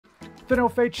The No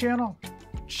Fate channel,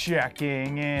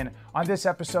 checking in. On this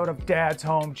episode of Dad's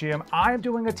Home Gym, I am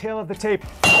doing a tale of the tape,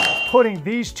 putting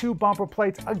these two bumper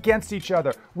plates against each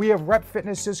other. We have Rep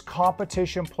Fitness's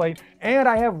competition plate, and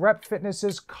I have Rep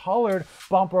Fitness's colored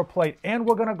bumper plate. And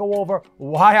we're gonna go over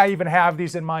why I even have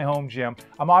these in my home gym.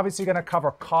 I'm obviously gonna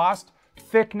cover cost,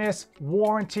 thickness,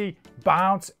 warranty,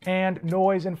 bounce, and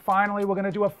noise. And finally, we're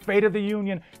gonna do a Fate of the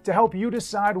Union to help you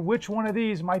decide which one of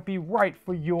these might be right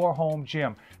for your home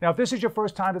gym. Now, if this is your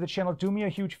first time to the channel, do me a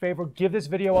huge favor, give this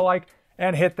video a like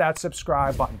and hit that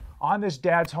subscribe button. On this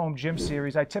Dad's Home Gym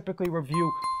series, I typically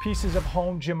review pieces of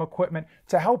home gym equipment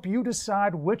to help you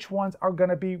decide which ones are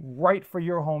gonna be right for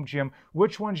your home gym,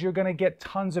 which ones you're gonna get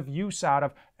tons of use out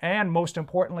of, and most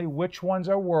importantly, which ones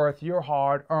are worth your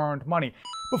hard-earned money.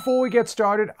 Before we get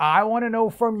started, I wanna know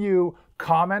from you,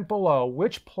 comment below,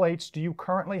 which plates do you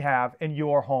currently have in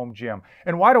your home gym?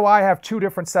 And why do I have two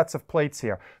different sets of plates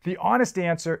here? The honest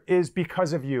answer is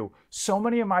because of you. So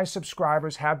many of my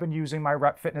subscribers have been using my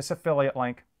Rep Fitness affiliate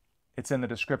link, it's in the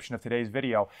description of today's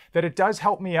video, that it does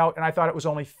help me out, and I thought it was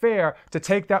only fair to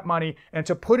take that money and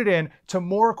to put it in to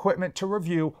more equipment to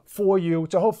review for you,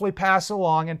 to hopefully pass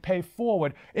along and pay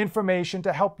forward information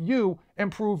to help you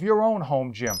improve your own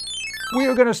home gym. We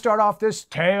are going to start off this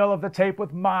tale of the tape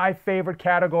with my favorite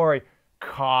category,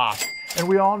 cost. And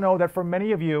we all know that for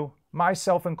many of you,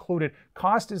 myself included,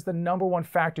 cost is the #1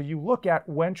 factor you look at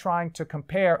when trying to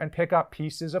compare and pick up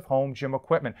pieces of home gym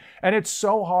equipment. And it's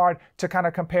so hard to kind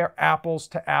of compare apples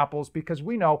to apples because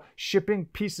we know shipping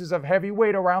pieces of heavy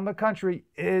weight around the country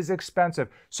is expensive.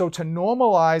 So to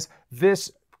normalize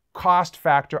this cost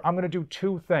factor, I'm going to do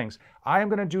two things. I am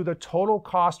going to do the total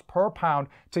cost per pound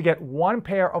to get one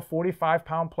pair of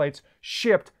 45-pound plates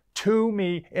shipped to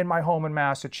me in my home in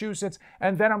Massachusetts.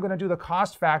 And then I'm going to do the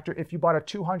cost factor if you bought a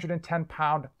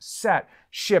 210-pound set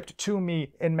shipped to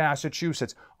me in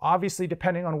Massachusetts. Obviously,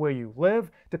 depending on where you live,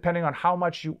 depending on how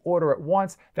much you order at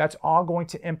once, that's all going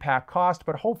to impact cost.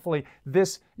 But hopefully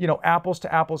this, apples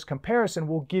to apples comparison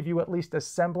will give you at least a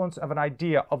semblance of an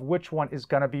idea of which one is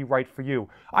going to be right for you.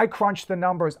 I crunched the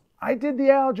numbers. I did the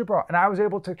algebra, and I was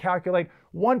able to calculate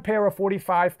one pair of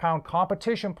 45-pound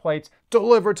competition plates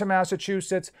delivered to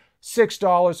Massachusetts,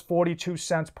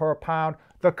 $6.42 per pound.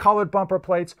 The colored bumper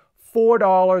plates,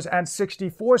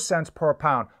 $4.64 per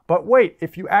pound. But wait,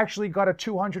 if you actually got a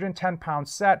 210-pound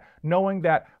set, knowing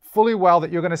that fully well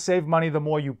that you're going to save money the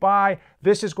more you buy,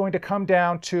 this is going to come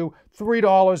down to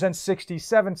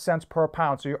 $3.67 per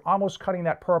pound. So you're almost cutting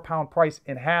that per pound price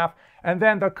in half. And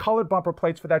then the colored bumper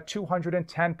plates for that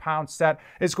 210-pound set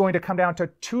is going to come down to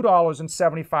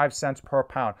 $2.75 per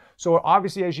pound. So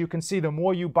obviously, as you can see, the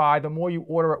more you buy, the more you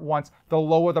order at once, the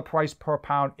lower the price per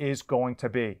pound is going to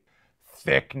be.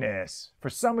 Thickness. For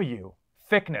some of you,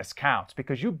 thickness counts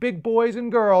because you big boys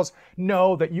and girls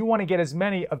know that you want to get as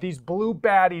many of these blue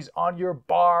baddies on your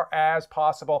bar as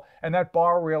possible, and that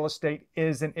bar real estate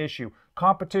is an issue.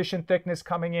 Competition thickness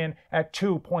coming in at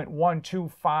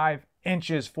 2.125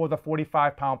 inches for the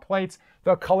 45-pound plates.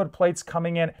 The colored plates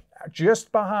coming in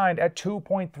just behind at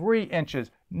 2.3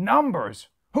 inches. Numbers.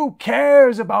 Who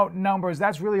cares about numbers?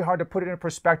 That's really hard to put it in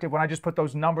perspective when I just put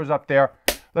those numbers up there.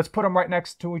 Let's put them right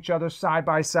next to each other side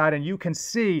by side, and you can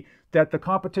see that the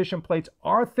competition plates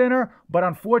are thinner, but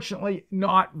unfortunately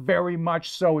not very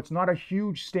much so. It's not a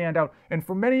huge standout. And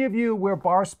for many of you where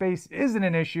bar space isn't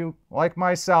an issue, like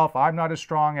myself, I'm not as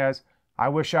strong as I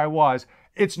wish I was,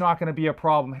 it's not going to be a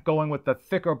problem going with the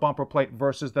thicker bumper plate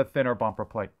versus the thinner bumper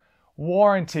plate.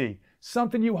 Warranty,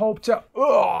 something you hope to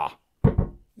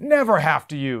never have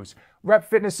to use. Rep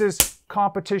Fitness's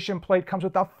competition plate comes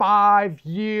with a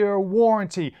 5-year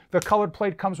warranty. The colored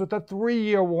plate comes with a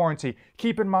 3-year warranty.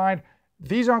 Keep in mind,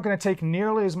 these aren't going to take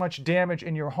nearly as much damage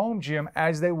in your home gym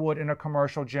as they would in a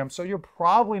commercial gym, so you're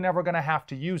probably never going to have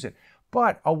to use it.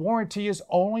 But a warranty is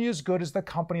only as good as the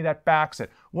company that backs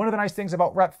it. One of the nice things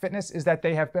about Rep Fitness is that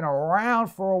they have been around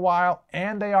for a while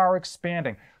and they are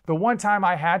expanding. The one time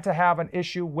I had to have an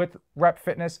issue with Rep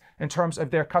Fitness in terms of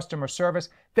their customer service,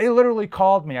 they literally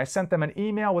called me. I sent them an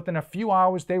email. Within a few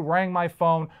hours, they rang my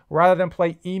phone rather than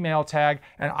play email tag,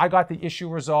 and I got the issue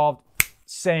resolved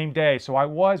same day. So I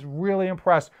was really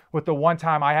impressed with the one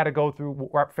time I had to go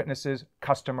through Rep Fitness's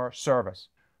customer service.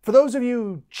 For those of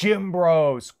you gym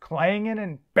bros clanging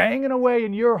and banging away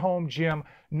in your home gym,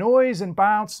 noise and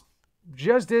bounce,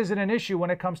 just isn't an issue when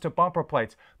it comes to bumper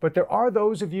plates. But there are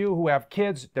those of you who have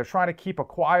kids, they're trying to keep a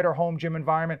quieter home gym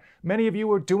environment. Many of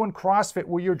you are doing CrossFit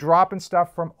where you're dropping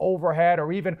stuff from overhead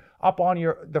or even up on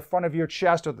the front of your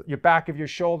chest or your back of your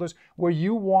shoulders, where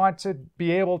you want to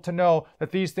be able to know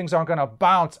that these things aren't going to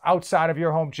bounce outside of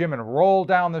your home gym and roll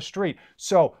down the street.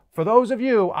 So for those of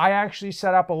you, I actually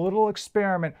set up a little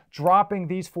experiment dropping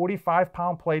these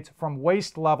 45-pound plates from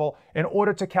waist level in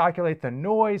order to calculate the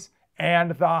noise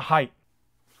and the height.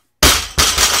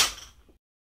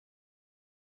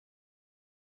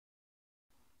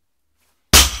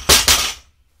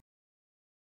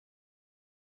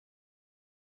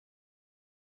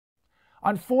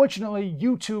 Unfortunately,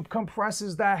 YouTube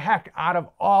compresses the heck out of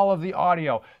all of the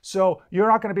audio, so you're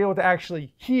not going to be able to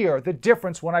actually hear the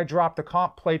difference when I drop the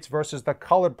comp plates versus the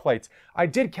colored plates. I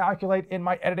did calculate in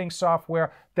my editing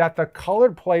software that the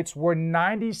colored plates were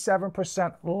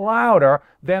 97% louder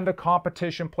than the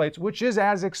competition plates, which is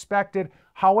as expected.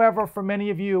 However, for many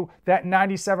of you, that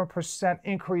 97%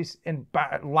 increase in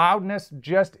loudness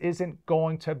just isn't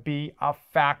going to be a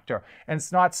factor. And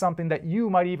it's not something that you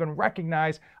might even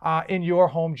recognize in your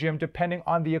home gym, depending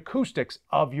on the acoustics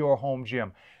of your home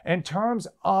gym. In terms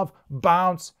of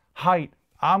bounce height,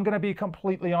 I'm going to be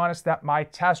completely honest that my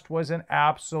test was an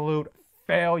absolute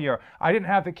failure. I didn't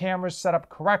have the cameras set up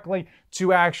correctly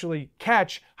to actually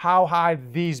catch how high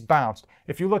these bounced.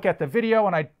 If you look at the video,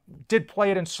 and I did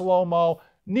play it in slow-mo,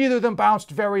 neither of them bounced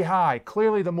very high.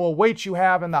 Clearly, the more weight you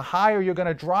have and the higher you're going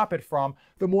to drop it from,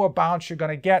 the more bounce you're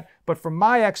going to get. But from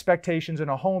my expectations in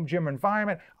a home gym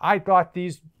environment, I thought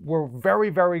these were very,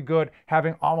 very good,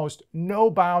 having almost no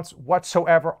bounce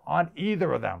whatsoever on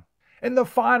either of them. In the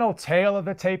final tail of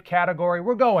the tape category,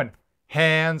 we're going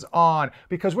hands-on,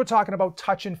 because we're talking about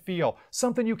touch and feel,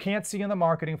 something you can't see in the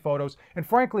marketing photos, and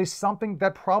frankly, something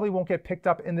that probably won't get picked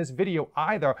up in this video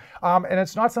either. And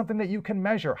it's not something that you can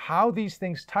measure, how these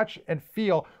things touch and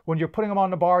feel when you're putting them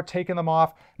on the bar, taking them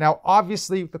off. Now,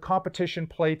 obviously, the competition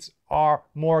plates are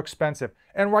more expensive,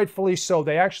 and rightfully so.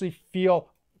 They actually feel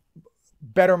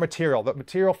better material. The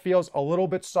material feels a little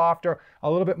bit softer,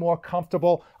 a little bit more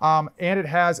comfortable, and it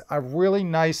has a really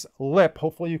nice lip.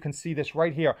 Hopefully you can see this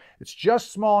right here. It's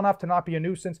just small enough to not be a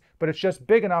nuisance, but it's just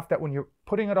big enough that when you're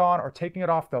putting it on or taking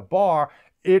it off the bar,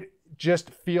 it just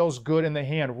feels good in the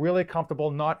hand, really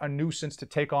comfortable, not a nuisance to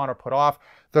take on or put off.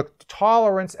 The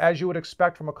tolerance, as you would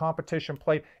expect from a competition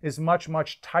plate, is much,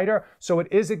 much tighter, so it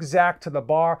is exact to the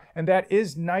bar, and that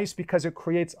is nice because it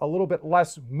creates a little bit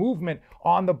less movement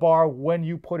on the bar when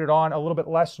you put it on, a little bit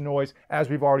less noise, as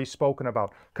we've already spoken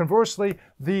about. Conversely,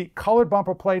 the colored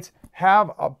bumper plates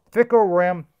have a thicker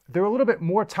rim. They're a little bit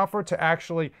more tougher to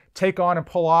actually take on and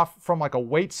pull off from like a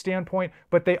weight standpoint,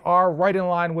 but they are right in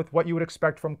line with what you would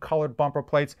expect from colored bumper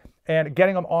plates, and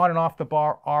getting them on and off the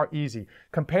bar are easy.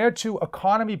 Compared to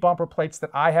economy bumper plates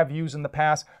that I have used in the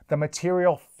past, the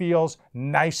material feels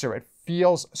nicer. It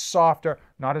feels softer,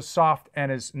 not as soft and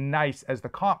as nice as the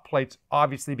comp plates,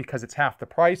 obviously because it's half the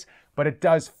price, but it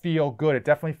does feel good. It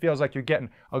definitely feels like you're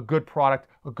getting a good product,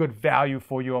 a good value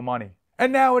for your money.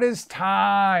 And now it is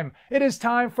time. It is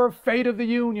time for Fate of the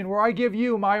Union, where I give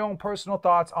you my own personal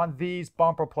thoughts on these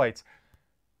bumper plates.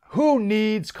 Who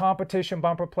needs competition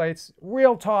bumper plates?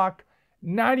 Real talk,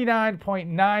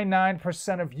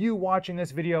 99.99% of you watching this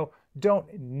video don't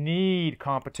need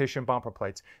competition bumper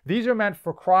plates. These are meant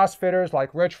for CrossFitters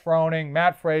like Rich Froning,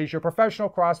 Matt Frazier,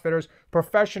 professional CrossFitters,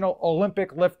 professional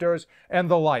Olympic lifters, and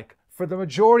the like. For the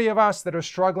majority of us that are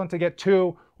struggling to get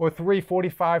 2 or 3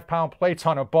 45-pound plates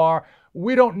on a bar,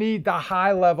 we don't need the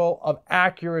high level of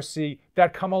accuracy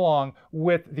that come along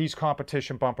with these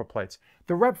competition bumper plates.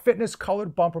 The Rep Fitness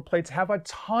colored bumper plates have a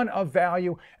ton of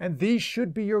value, and these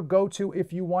should be your go-to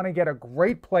if you want to get a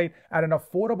great plate at an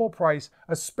affordable price,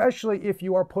 especially if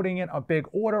you are putting in a big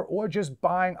order or just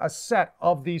buying a set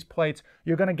of these plates.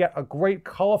 You're going to get a great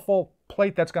colorful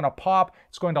plate that's going to pop.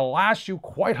 It's going to last you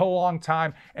quite a long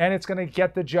time, and it's going to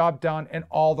get the job done in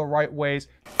all the right ways.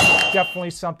 Definitely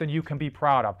something you can be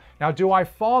proud of. Now, do I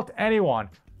fault anyone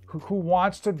who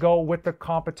wants to go with the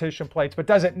competition plates but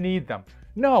doesn't need them?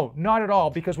 No, not at all,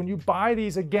 because when you buy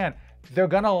these, again, they're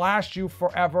gonna last you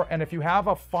forever. And if you have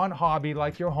a fun hobby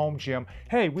like your home gym,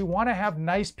 hey, we wanna have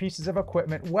nice pieces of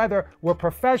equipment, whether we're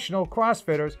professional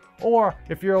CrossFitters or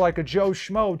if you're like a Joe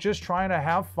Schmo just trying to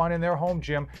have fun in their home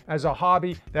gym as a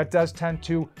hobby that does tend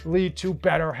to lead to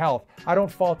better health. I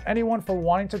don't fault anyone for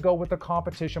wanting to go with the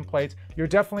competition plates. You're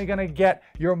definitely gonna get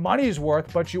your money's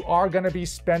worth, but you are gonna be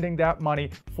spending that money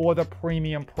for the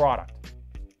premium product.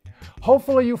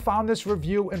 Hopefully you found this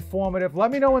review informative.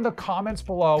 Let me know in the comments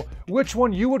below which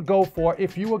one you would go for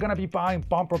if you were going to be buying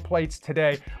bumper plates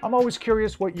today. I'm always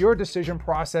curious what your decision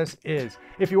process is.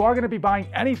 If you are going to be buying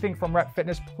anything from Rep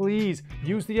Fitness, please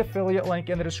use the affiliate link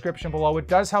in the description below. It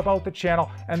does help out the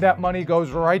channel, and that money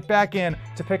goes right back in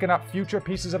to picking up future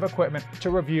pieces of equipment to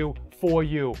review for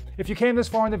you. If you came this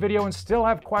far in the video and still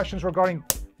have questions regarding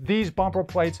these bumper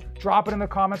plates, drop it in the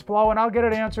comments below and I'll get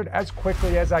it answered as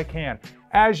quickly as I can.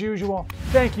 As usual,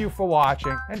 thank you for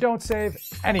watching, and don't save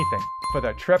anything for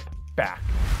the trip back.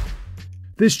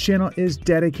 This channel is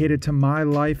dedicated to my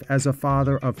life as a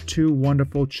father of 2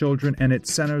 wonderful children, and it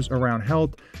centers around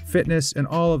health, fitness, and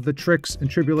all of the tricks and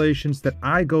tribulations that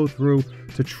I go through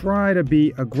to try to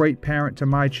be a great parent to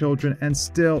my children and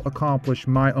still accomplish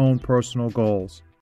my own personal goals.